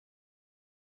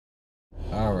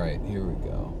All right, here we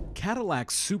go.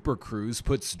 Cadillac Super Cruise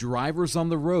puts drivers on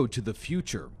the road to the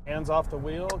future. Hands off the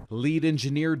wheel. Lead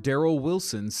engineer Daryl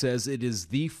Wilson says it is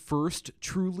the first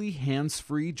truly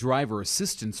hands-free driver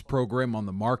assistance program on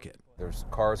the market. There's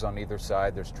cars on either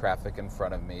side, there's traffic in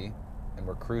front of me, and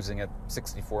we're cruising at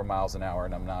 64 miles an hour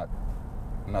and I'm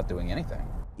not doing anything.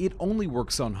 It only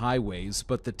works on highways,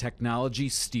 but the technology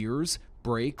steers,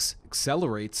 brakes,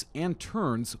 accelerates, and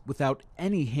turns without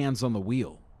any hands on the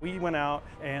wheel. We went out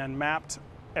and mapped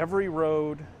every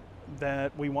road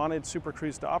that we wanted Super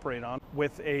Cruise to operate on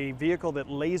with a vehicle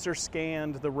that laser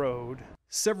scanned the road.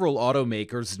 Several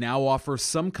automakers now offer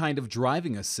some kind of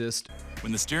driving assist.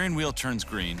 When the steering wheel turns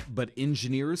green, But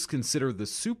engineers consider the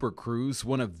Super Cruise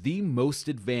one of the most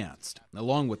advanced,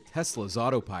 along with Tesla's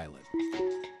autopilot.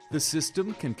 The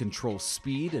system can control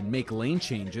speed and make lane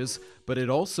changes, but it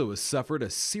also has suffered a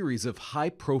series of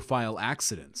high-profile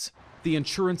accidents. The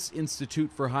Insurance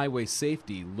Institute for Highway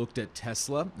Safety looked at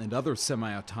Tesla and other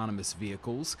semi-autonomous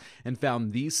vehicles and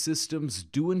found these systems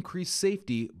do increase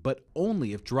safety, but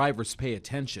only if drivers pay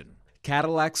attention.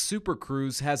 Cadillac Super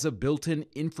Cruise has a built-in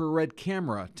infrared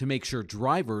camera to make sure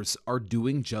drivers are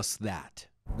doing just that.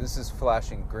 This is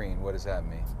flashing green. What does that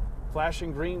mean?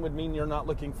 Flashing green would mean you're not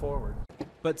looking forward.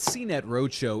 But CNET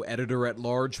Roadshow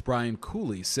editor-at-large Brian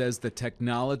Cooley says the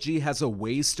technology has a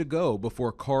ways to go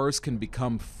before cars can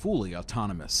become fully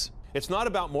autonomous. It's not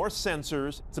about more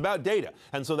sensors, it's about data.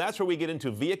 And so that's where we get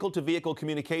into vehicle-to-vehicle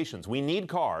communications. We need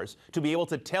cars to be able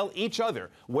to tell each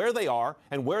other where they are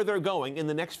and where they're going in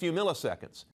the next few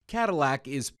milliseconds. Cadillac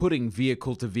is putting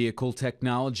vehicle-to-vehicle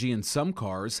technology in some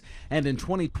cars, and in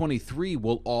 2023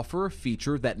 will offer a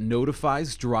feature that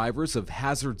notifies drivers of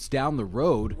hazards down the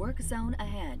road, Work zone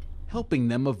ahead, helping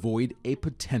them avoid a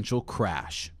potential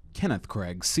crash. Kenneth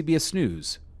Craig, CBS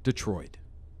News, Detroit.